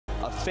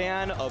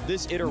fan of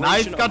this iteration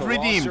Knife got of the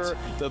redeemed. roster,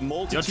 the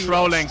multitude You're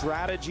trolling. of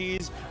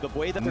strategies, the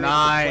way that they're able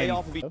to play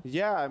off of each.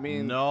 Yeah, I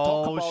mean, No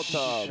talk about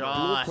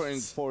shots.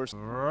 blueprint for.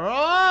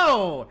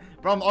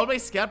 Bro, I'm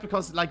always scared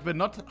because like we're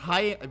not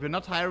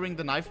hiring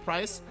the knife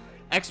price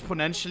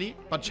exponentially,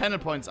 but channel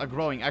points are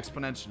growing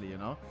exponentially, you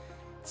know.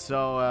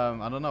 So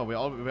I don't know.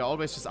 We're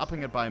always just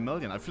upping it by 1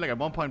 million. I feel like at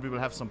one point we will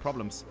have some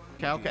problems.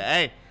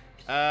 Okay.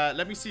 Hey,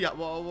 let me see.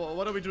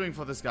 What are we doing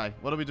for this guy?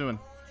 What are we doing?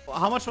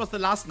 How much was the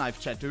last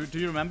knife, chat? Do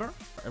you remember?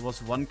 It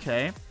was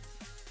 1K.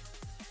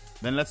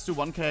 Then let's do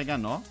 1K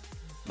again, no?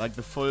 Like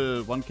the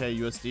full 1K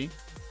USD.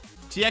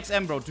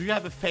 TXM, bro, do you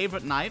have a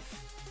favorite knife?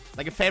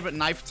 Like a favorite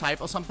knife type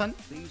or something?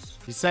 Please.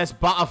 He says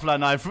butterfly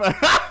knife.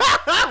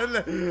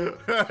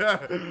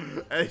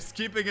 He's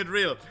keeping it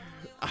real.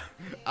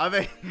 Are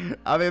they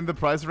in the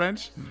price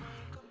range?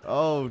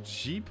 Oh,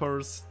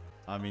 jeepers.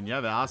 I mean, yeah,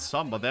 there are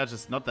some, but they're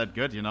just not that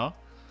good, you know?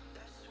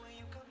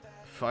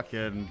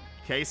 Fucking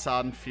case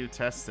hardened, field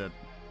tested.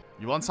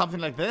 You want something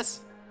like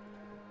this?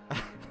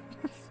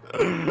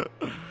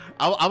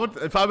 I would,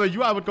 if I were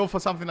you, I would go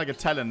for something like a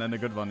Talon and a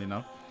good one, you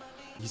know?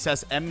 He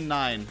says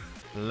M9.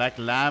 Black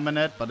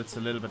laminate, but it's a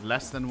little bit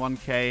less than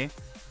 1K.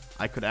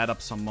 I could add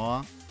up some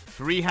more.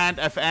 Freehand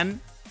FN.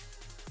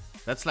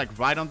 That's like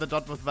right on the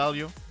dot with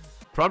value.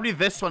 Probably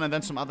this one and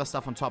then some other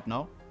stuff on top,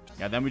 no?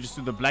 Yeah, then we just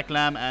do the black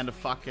lamb and a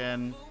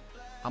fucking...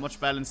 How much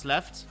balance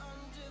left?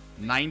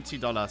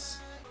 $90.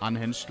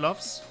 Unhinged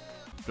gloves.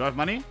 Do I have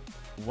money?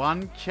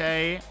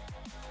 1K.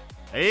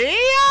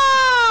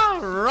 Yeah!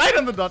 Right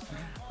on the dot.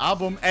 Ah,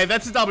 boom. Hey,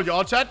 that's a W,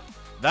 all chat.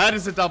 That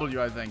is a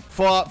W, I think.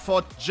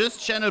 For just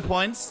channel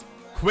points,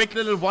 quick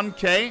little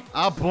 1K.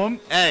 Ah, boom.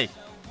 Hey,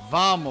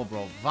 vamo,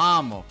 bro.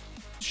 Vamo.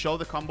 Show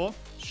the combo?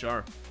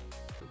 Sure.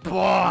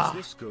 Is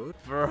this good?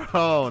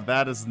 Bro,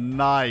 that is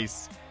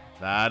nice.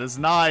 That is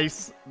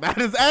nice.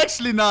 That is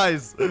actually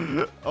nice.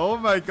 Oh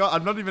my god.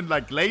 I'm not even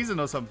like glazing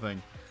or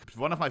something.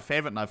 One of my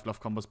favorite knife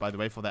glove combos, by the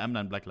way, for the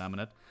M9 black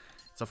laminate.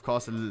 It's of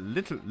course a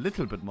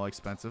little bit more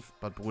expensive.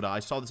 But Bruder, I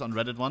saw this on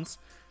Reddit once.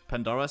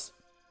 Pandora's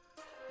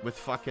with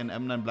fucking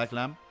M9 black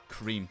lamb.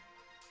 Cream.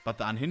 But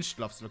the unhinged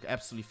gloves look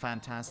absolutely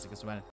fantastic as well.